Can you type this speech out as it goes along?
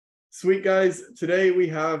Sweet guys, today we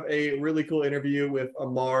have a really cool interview with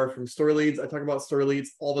Ammar from Story Leads. I talk about Story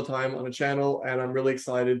Leads all the time on the channel, and I'm really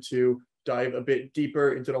excited to dive a bit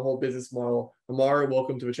deeper into the whole business model. Ammar,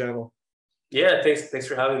 welcome to the channel. Yeah, thanks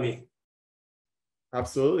for having me.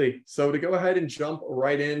 Absolutely. So to go ahead and jump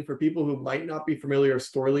right in, for people who might not be familiar with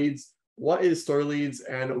Story Leads, what is Story Leads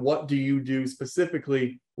and what do you do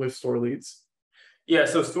specifically with Story Leads? Yeah,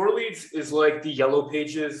 so Store Leads is like the yellow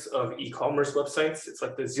pages of e-commerce websites. It's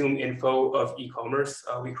like the Zoom info of e-commerce.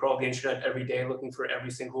 We crawl the internet every day looking for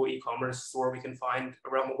every single e-commerce store we can find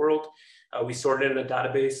around the world. We sort it in a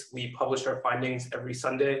database. We publish our findings every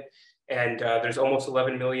Sunday, and there's almost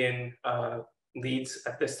 11 million leads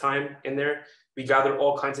at this time in there. We gather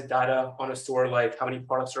all kinds of data on a store, like how many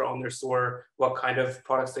products are on their store, what kind of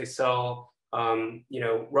products they sell,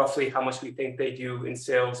 roughly how much we think they do in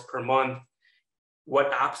sales per month,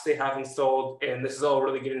 what apps they have installed. And this is all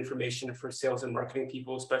really good information for sales and marketing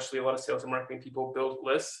people, especially a lot of sales and marketing people build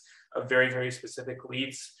lists of very, very specific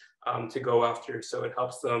leads to go after. So it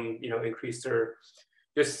helps them, increase their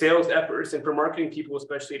sales efforts. And for marketing people,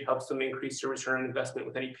 especially, it helps them increase their return on investment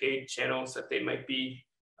with any paid channels that they might be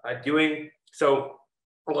doing. So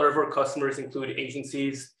a lot of our customers include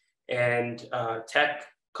agencies and tech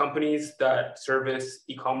companies that service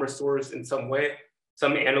e-commerce stores in some way.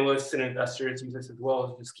 Some analysts and investors use this as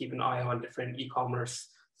well, just keep an eye on different e-commerce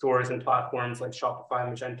stores and platforms like Shopify,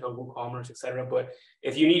 Magento, WooCommerce, etc. But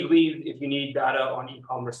if you need leads, if you need data on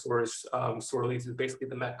e-commerce stores, Store Leads is basically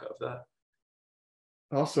the mecca of that.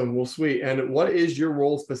 Awesome. Well, sweet. And what is your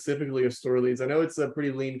role specifically of Story Leads? I know it's a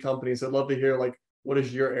pretty lean company, so I'd love to hear, what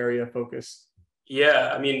is your area of focus?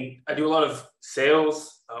 Yeah, I do a lot of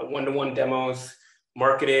sales, one-to-one demos,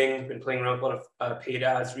 marketing. Been playing around with a lot of paid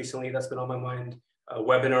ads recently. That's been on my mind.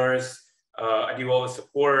 Webinars. I do all the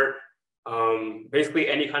support. Basically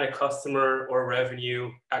any kind of customer or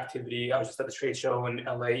revenue activity. I was just at the trade show in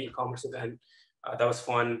LA e-commerce event. That was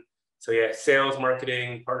fun. So yeah, sales,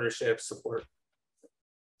 marketing, partnerships, support.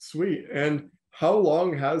 Sweet. And how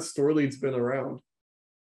long has Story Leads been around?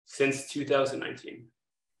 Since 2019.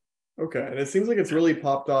 Okay. And it seems like it's really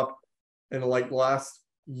popped up in last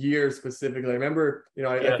year specifically. I remember,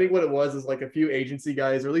 I think what it was is a few agency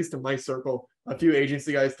guys, or at least in my circle, a few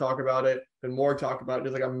agency guys talk about it and more talk about it.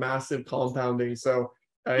 There's a massive compounding. So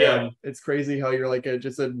it's crazy how you're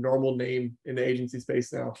just a normal name in the agency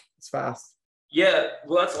space now. It's fast. Yeah,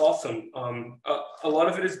 well, that's awesome. A lot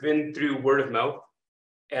of it has been through word of mouth.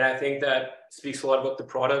 And I think that speaks a lot about the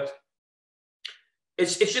product.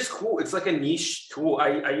 It's just cool. It's like a niche tool.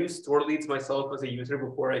 I used Store Leads myself as a user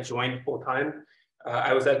before I joined full time.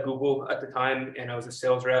 I was at Google at the time, and I was a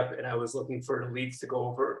sales rep, and I was looking for leads to go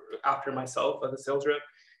over after myself as a sales rep.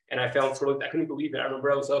 And I found Store Leads. I couldn't believe it. I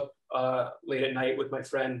remember I was up late at night with my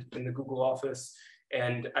friend in the Google office,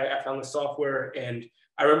 and I found the software. And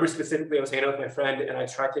I remember specifically I was hanging out with my friend, and I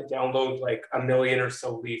tried to download like a million or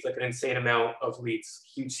so leads, like an insane amount of leads,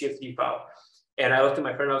 huge CSV file. And I looked at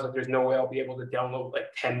my friend, and I was like, there's no way I'll be able to download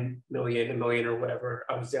like 10 million, a million or whatever.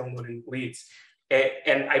 I was downloading leads.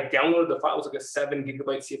 And I downloaded the file. It was like a 7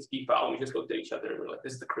 gigabyte CSV file. And we just looked at each other and we're like,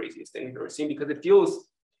 this is the craziest thing we've ever seen, because it feels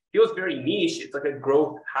very niche. It's like a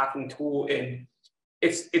growth hacking tool. And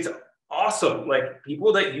it's awesome. Like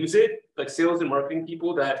people that use it, like sales and marketing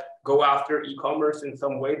people that go after e-commerce in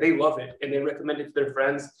some way, they love it and they recommend it to their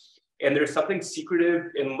friends. And there's something secretive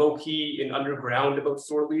and low key and underground about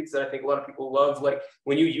Store Leads that I think a lot of people love. Like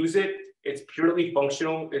when you use it, it's purely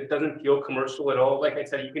functional. It doesn't feel commercial at all. Like I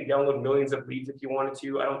said, you can download millions of leads if you wanted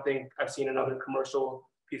to. I don't think I've seen another commercial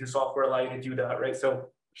piece of software allow you to do that, right? So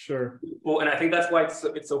sure. Well, and I think that's why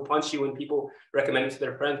it's so punchy when people recommend it to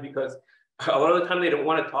their friends, because a lot of the time they don't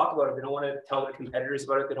want to talk about it. They don't want to tell their competitors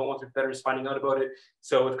about it. They don't want their competitors finding out about it.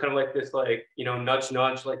 So it's kind of like this,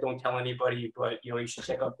 nudge, like don't tell anybody, but you should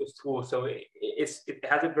check out this tool. So it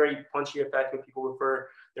has a very punchy effect when people refer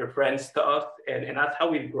their friends to us, and that's how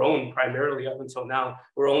we've grown primarily up until now.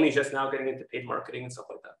 We're only just now getting into paid marketing and stuff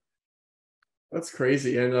like that. That's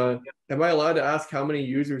crazy. And am I allowed to ask how many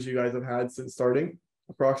users you guys have had since starting,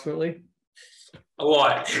 approximately? A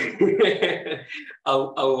lot. a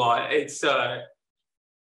lot. It's a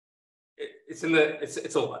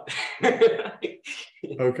lot.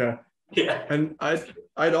 Okay. Yeah. And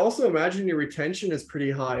I'd also imagine your retention is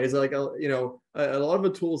pretty high. Is it a lot of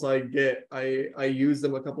the tools I get, I use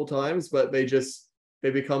them a couple times, but they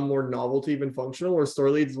become more novelty than functional. Or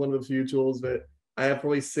Story Leads is one of the few tools that I have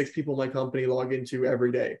probably 6 people in my company log into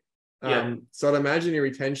every day. So I'd imagine your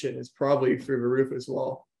retention is probably through the roof as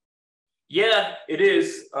well. Yeah, it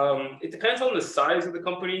is. It depends on the size of the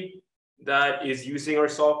company that is using our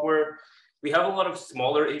software. we have a lot of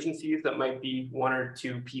smaller agencies that might be 1 or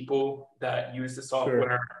 2 people that use the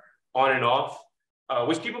software on and off,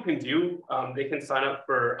 which people can do. They can sign up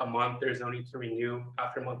for a month. There's no need to renew.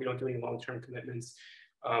 After a month, we don't do any long-term commitments.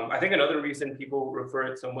 I think another reason people refer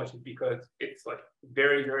it so much is because it's like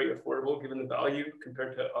very, very affordable given the value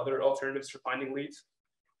compared to other alternatives for finding leads.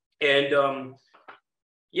 And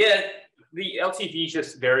yeah, the LTV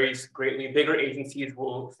just varies greatly. Bigger agencies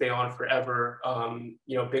will stay on forever.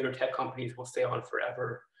 You know, bigger tech companies will stay on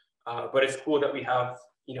forever. But it's cool that we have,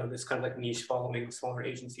 you know, this kind of like niche following, smaller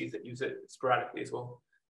agencies that use it sporadically as well.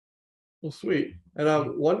 Well, sweet.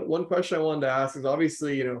 And one question I wanted to ask is,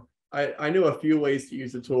 obviously, you know, I know a few ways to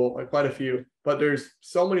use the tool, like quite a few, but there's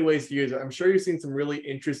so many ways to use it. I'm sure you've seen some really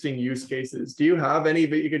interesting use cases. Do you have any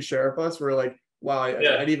that you could share with us where like, wow, I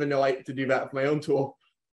didn't even know I to do that with my own tool?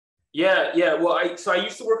 Yeah. Well, I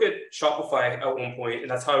used to work at Shopify at one point, and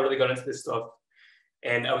that's how I really got into this stuff.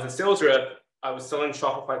 And I was a sales rep. I was selling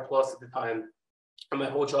Shopify Plus at the time, and my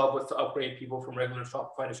whole job was to upgrade people from regular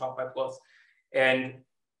Shopify to Shopify Plus. And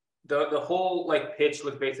the whole like pitch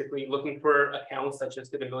was basically looking for accounts that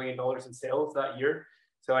just did $1 million in sales that year.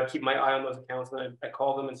 So I'd keep my eye on those accounts, and I'd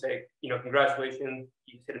call them and say, you know, congratulations,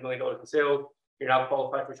 you just hit $1 million in sales. You're now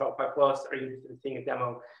qualified for Shopify Plus. Are you interested in seeing a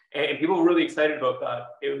demo? And people were really excited about that.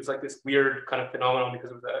 It was like this weird kind of phenomenon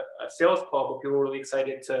because it was a sales call, but people were really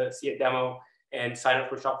excited to see a demo and sign up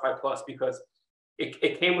for Shopify Plus because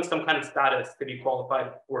it came with some kind of status to be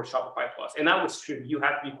qualified for Shopify Plus. And that was true. You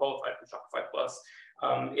had to be qualified for Shopify Plus.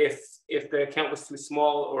 If the account was too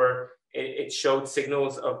small or it showed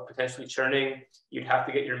signals of potentially churning, you'd have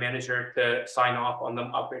to get your manager to sign off on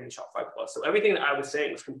them upgrading Shopify Plus. So everything that I was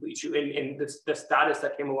saying was completely true. And the status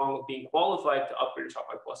that came along with being qualified to upgrade to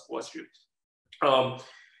Shopify Plus was true.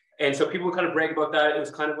 And so people would kind of brag about that. It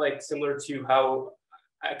was kind of like similar to how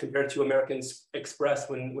I compared to American Express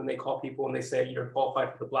when they call people and they say you're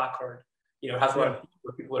qualified for the black card. You know, it has a lot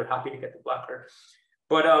of people are happy to get the black card.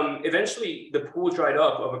 But eventually the pool dried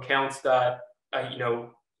up of accounts that, you know,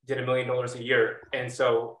 did $1 million a year. And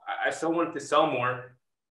so I still wanted to sell more.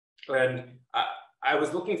 And I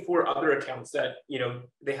was looking for other accounts that, you know,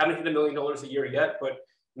 they haven't hit $1 million a year yet, but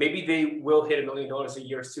maybe they will hit $1 million a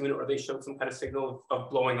year soon, or they showed some kind of signal of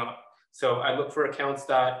blowing up. So I look for accounts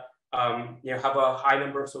that, you know, have a high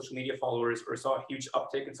number of social media followers or saw a huge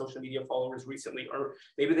uptick in social media followers recently, or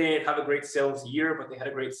maybe they didn't have a great sales year, but they had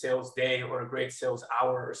a great sales day or a great sales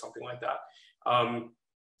hour or something like that.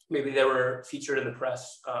 Maybe they were featured in the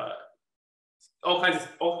press, all kinds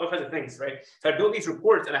of things, right? So I built these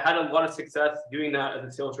reports, and I had a lot of success doing that as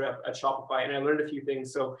a sales rep at Shopify, and I learned a few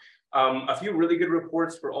things. So a few really good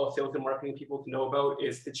reports for all sales and marketing people to know about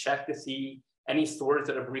is to check to see any stores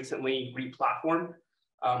that have recently re-platformed.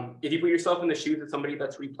 If you put yourself in the shoes of somebody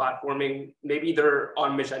that's re-platforming, maybe they're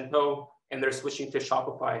on Magento and they're switching to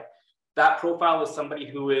Shopify. That profile is somebody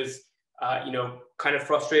who is, you know, kind of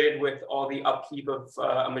frustrated with all the upkeep of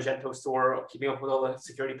a Magento store, keeping up with all the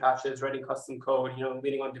security patches, writing custom code, you know,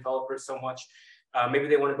 leaning on developers so much. Maybe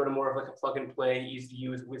they want to go to more of like a plug and play, easy to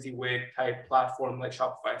use, WYSIWYG type platform like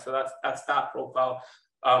Shopify. So that's that profile.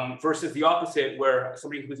 Versus the opposite, where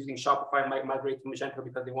somebody who's using Shopify might migrate to Magento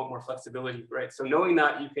because they want more flexibility, right? So knowing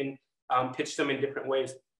that, you can pitch them in different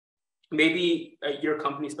ways. Maybe your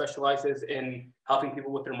company specializes in helping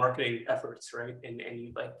people with their marketing efforts, right? And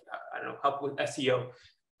you like, I don't know, help with SEO.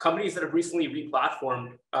 Companies that have recently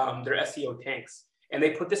re-platformed their SEO tanks, and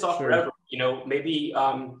they put this off forever. You know, maybe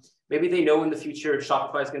they know in the future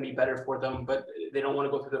Shopify is going to be better for them, but they don't want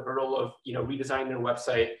to go through the hurdle of, you know, redesigning their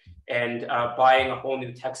website and buying a whole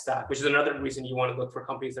new tech stack, which is another reason you want to look for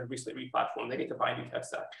companies that have recently re-platformed. They need to buy a new tech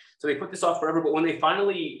stack. So they put this off forever, but when they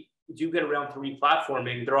finally do get around to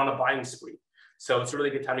re-platforming, they're on a buying spree. So it's a really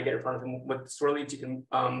good time to get in front of them. With Store Leads, you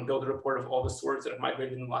can build a report of all the stores that have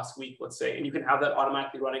migrated in the last week, let's say, and you can have that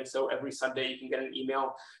automatically running. So every Sunday you can get an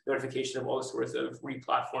email notification of all the stores that have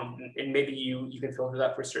re-platformed, and maybe you can filter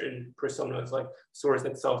that for certain personas, like stores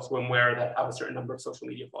that sell swimwear that have a certain number of social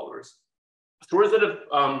media followers. Stores that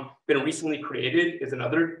have been recently created is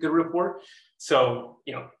another good report. So,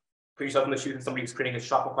 you know, put yourself in the shoes of somebody who's creating a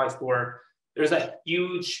Shopify store. There's a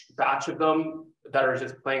huge batch of them that are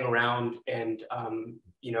just playing around and,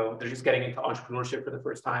 you know, they're just getting into entrepreneurship for the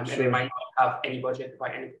first time, and they might not have any budget to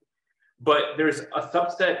buy anything. But there's a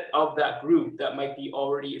subset of that group that might be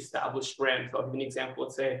already established brands. So I'll give you an example.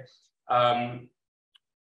 Let's say,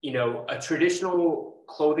 you know, a traditional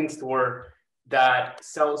clothing store that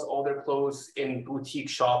sells all their clothes in boutique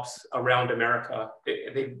shops around America.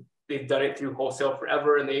 They they've done it through wholesale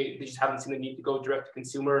forever, and they just haven't seen the need to go direct to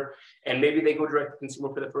consumer. And maybe they go direct to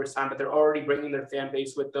consumer for the first time, but they're already bringing their fan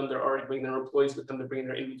base with them. They're already bringing their employees with them. They're bringing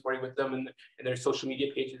their inventory with them, and their social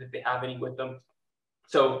media pages if they have any with them.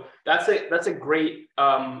 So that's a great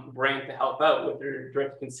brand to help out with their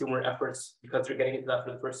direct to consumer efforts, because they're getting into that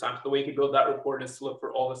for the first time. So the way you can build that report is to look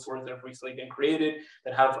for all the stores that have recently been created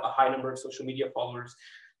that have a high number of social media followers.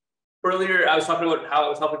 Earlier, I was talking about how I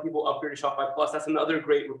was helping people upgrade to Shopify Plus. That's another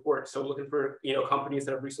great report. So looking for companies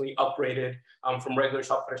that have recently upgraded from regular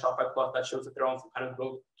Shopify to Shopify Plus, that shows that they're on some kind of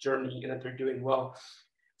growth journey and that they're doing well.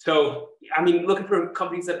 So, I mean, looking for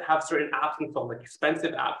companies that have certain apps installed, like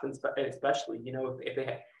expensive apps, especially,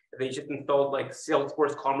 if they just installed like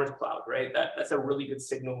Salesforce Commerce Cloud, right? That's a really good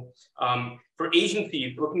signal. For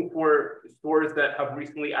agencies, looking for stores that have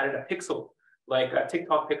recently added a pixel, like a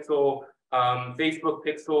TikTok pixel, Facebook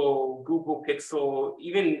Pixel, Google Pixel,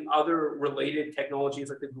 even other related technologies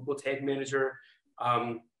like the Google Tag Manager.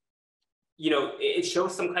 It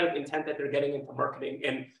shows some kind of intent that they're getting into marketing.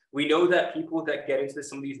 And we know that people that get into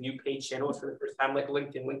some of these new paid channels for the first time, like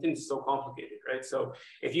LinkedIn is so complicated, right? So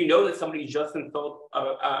if you know that somebody just installed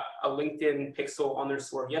a LinkedIn pixel on their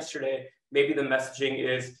store yesterday, maybe the messaging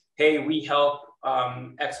is, hey, we help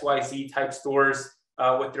XYZ type stores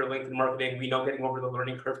with their LinkedIn marketing. We know getting over the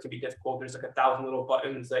learning curve can be difficult. There's like 1,000 little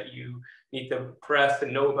buttons that you need to press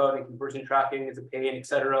and know about, and conversion tracking is a pain,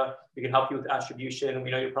 etc. We can help you with attribution. We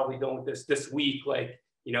know you're probably done with this week,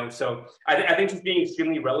 so I think just being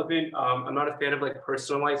extremely relevant. I'm not a fan of like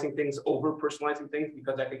personalizing things, over personalizing things,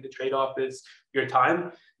 because I think the trade-off is your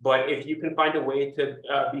time. But if you can find a way to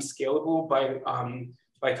be scalable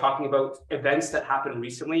by talking about events that happened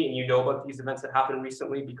recently, and you know about these events that happened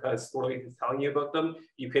recently because StoreLeads is telling you about them,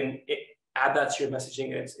 you can add that to your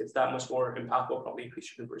messaging, and it's that much more impactful, probably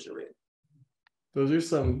increase your conversion rate. Those are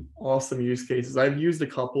some awesome use cases. I've used a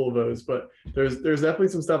couple of those, but there's definitely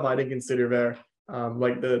some stuff I didn't consider there,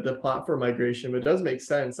 like the platform migration. But it does make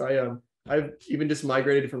sense. I've even just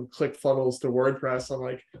migrated from ClickFunnels to WordPress on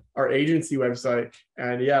like our agency website,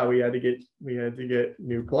 and yeah, we had to get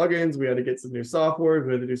new plugins, we had to get some new software,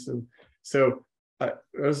 we had to do some. So those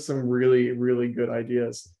are some really, really good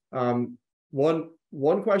ideas.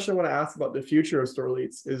 One question I want to ask about the future of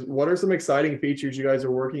StoreLeads is, what are some exciting features you guys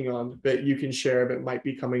are working on that you can share that might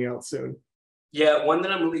be coming out soon? Yeah, one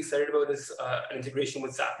that I'm really excited about is an integration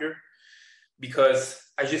with Zapier, because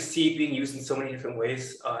I just see it being used in so many different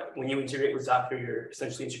ways. When you integrate with Zapier, you're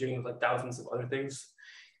essentially integrating with like thousands of other things.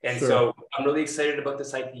 And sure. So I'm really excited about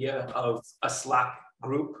this idea of a Slack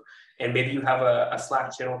group. And maybe you have a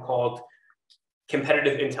Slack channel called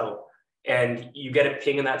Competitive Intel, and you get a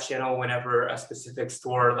ping in that channel whenever a specific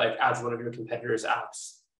store like adds one of your competitors'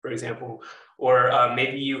 apps, for example. Or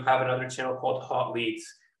maybe you have another channel called Hot Leads,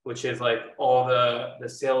 which is like all the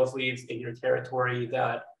sales leads in your territory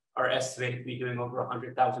that are estimated to be doing over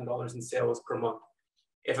 $100,000 in sales per month.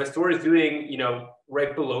 If a store is doing,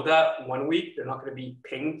 right below that 1 week, they're not going to be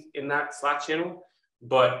pinged in that Slack channel.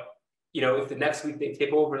 But, if the next week they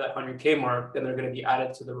take over that 100K mark, then they're going to be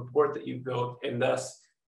added to the report that you built, and thus,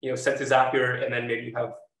 sent to Zapier, and then maybe you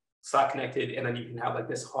have Slack connected, and then you can have like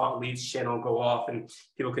this hot leads channel go off, and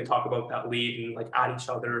people can talk about that lead and like add each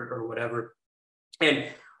other or whatever. And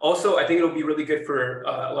also, I think it'll be really good for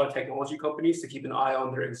a lot of technology companies to keep an eye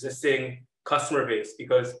on their existing customer base,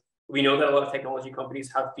 because we know that a lot of technology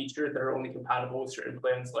companies have features that are only compatible with certain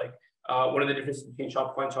plans. Like one of the differences between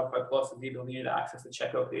Shopify and Shopify Plus is the ability to access the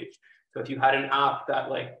checkout page. So if you had an app that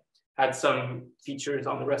like had some features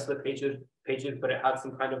on the rest of the pages, but it had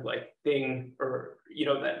some kind of like thing, or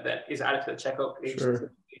that is added to the checkout page,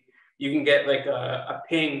 sure. You can get like a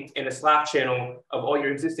ping in a Slack channel of all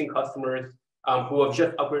your existing customers who have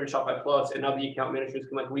just upgraded Shopify Plus, and now the account managers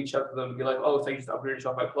can like reach out to them and be like, oh, so you just upgraded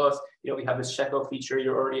Shopify Plus, we have this checkout feature,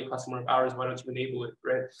 you're already a customer of ours, why don't you enable it,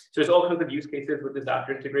 right? So there's all kinds of use cases with this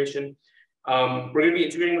Zapier integration. We're going to be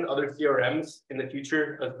integrating with other CRMs in the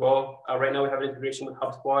future as well. Right now we have an integration with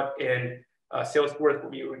HubSpot and Salesforce, where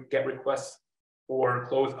we would get requests for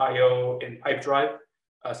Close.io and Pipedrive.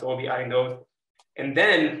 So we'll be adding those. And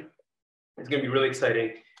then it's going to be really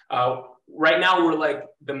exciting. Right now, we're like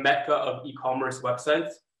the mecca of e-commerce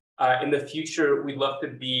websites. In the future, we'd love to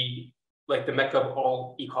be like the mecca of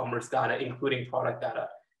all e-commerce data, including product data.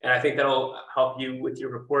 And I think that'll help you with your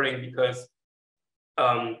reporting, because,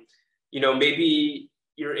 maybe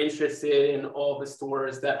you're interested in all the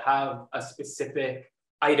stores that have a specific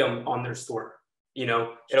item on their store.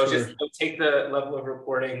 It'll take the level of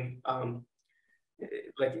reporting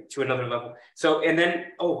like to another level. So, and then,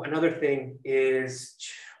 another thing is,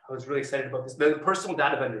 I was really excited about this, the personal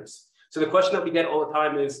data vendors. So the question that we get all the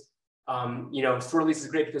time is, Store leads is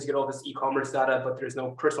great because you get all this e-commerce data, but there's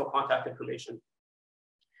no personal contact information.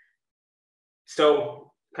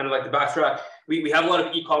 So kind of like the backtrack, we have a lot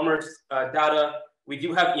of e-commerce data. We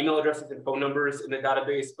do have email addresses and phone numbers in the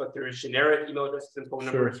database, but there is generic email addresses and phone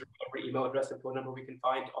numbers. Every email address and phone number we can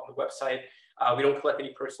find on the website. We don't collect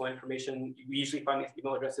any personal information. We usually find these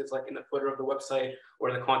email addresses like in the footer of the website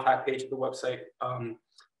or the contact page of the website.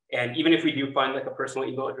 And even if we do find like a personal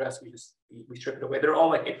email address, we strip it away. They're all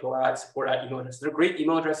like info at, support at email addresses. They're great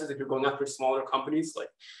email addresses if you're going after smaller companies. Like,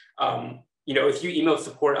 if you email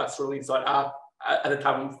support at storeleads.app, at the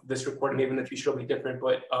time of this recording, maybe in the future it'll be different,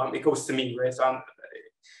 but it goes to me, right? So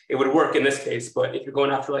it would work in this case, but if you're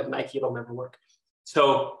going after like Nike, it'll never work.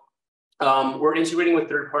 So we're integrating with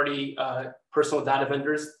third-party personal data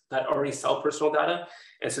vendors that already sell personal data.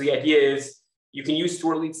 And so the idea is you can use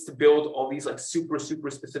store leads to build all these like super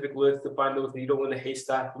specific lists to find those needle in the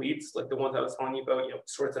haystack leads, like the ones I was telling you about,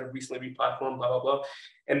 stores that have recently replatformed, blah, blah, blah.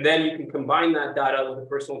 And then you can combine that data with a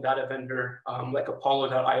personal data vendor like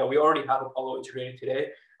Apollo.io. We already have Apollo integrated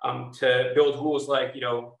today to build rules like,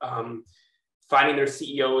 finding their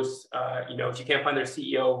CEOs. If you can't find their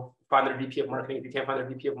CEO, find their VP of marketing. If you can't find their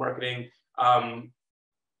VP of marketing,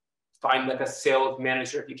 find like a sales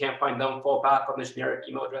manager. If you can't find them, fall back on the generic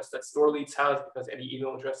email address that Store Leads has, because any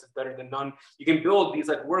email address is better than none. You can build these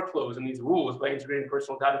like workflows and these rules by integrating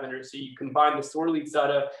personal data vendors. So you combine the Store Leads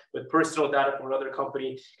data with personal data from another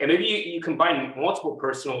company. And maybe you combine multiple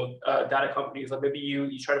personal data companies. Like maybe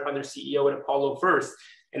you try to find their CEO at Apollo first.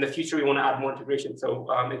 In the future, we want to add more integration. So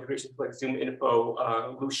integrations like Zoom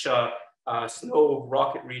Info, Lucia, Snow,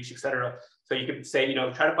 Rocket Reach, etc. So you could say,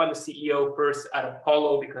 try to find the CEO first at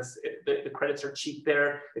Apollo because the credits are cheap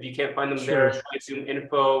there. If you can't find them there, try Zoom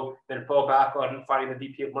Info, then fall back on finding the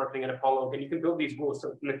VP of marketing at Apollo. And you can build these rules.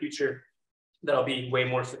 So in the future, that'll be way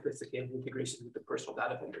more sophisticated integrations with the personal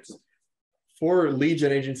data vendors. For lead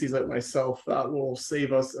gen agencies like myself, that will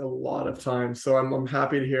save us a lot of time. So I'm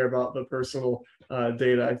happy to hear about the personal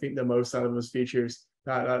data. I think the most out of those features.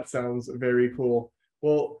 That sounds very cool.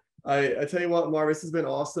 Well, I tell you what, Ammar, this has been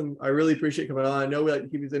awesome. I really appreciate coming on. I know we like to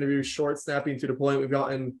keep these interviews short, snappy, and to the point. We've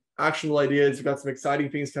gotten actionable ideas. We've got some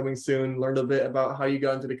exciting things coming soon. Learned a bit about how you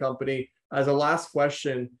got into the company. As a last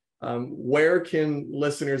question, where can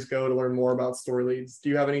listeners go to learn more about Store Leads? Do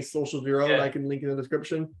you have any socials of your own I can link in the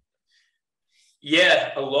description?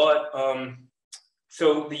 Yeah, a lot.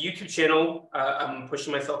 So the YouTube channel, I'm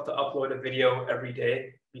pushing myself to upload a video every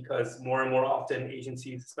day because more and more often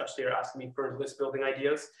agencies especially are asking me for list building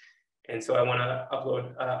ideas. And so I want to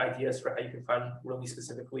upload ideas for how you can find really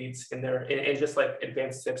specific leads in there and just like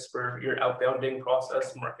advanced tips for your outbounding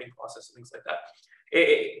process, marketing process, and things like that.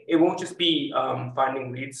 It won't just be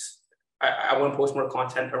finding leads. I want to post more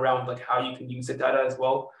content around like how you can use the data as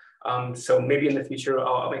well. So maybe in the future,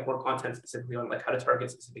 I'll make more content specifically on like how to target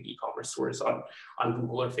specific e-commerce stores on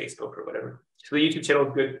Google or Facebook or whatever. So the YouTube channel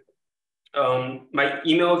is good. My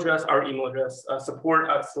email address, our email address,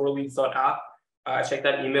 support@storeleads.app. I check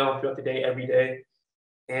that email throughout the day, every day.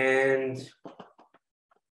 And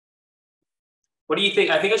what do you think?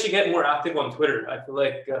 I think I should get more active on Twitter. I feel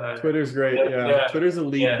like Twitter's great. Yeah. Twitter's a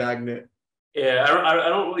lead magnet. Yeah, I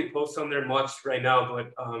don't really post on there much right now,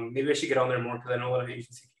 but maybe I should get on there more because I know a lot of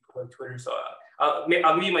agency people on Twitter. So I'll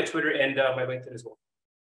give you my Twitter and my LinkedIn as well.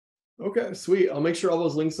 Okay, sweet. I'll make sure all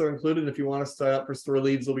those links are included. If you want to sign up for Store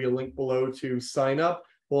Leads, there'll be a link below to sign up.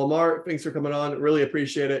 Well, Ammar, thanks for coming on. Really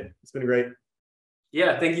appreciate it. It's been great.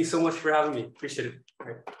 Yeah, thank you so much for having me. Appreciate it. All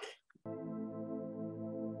right.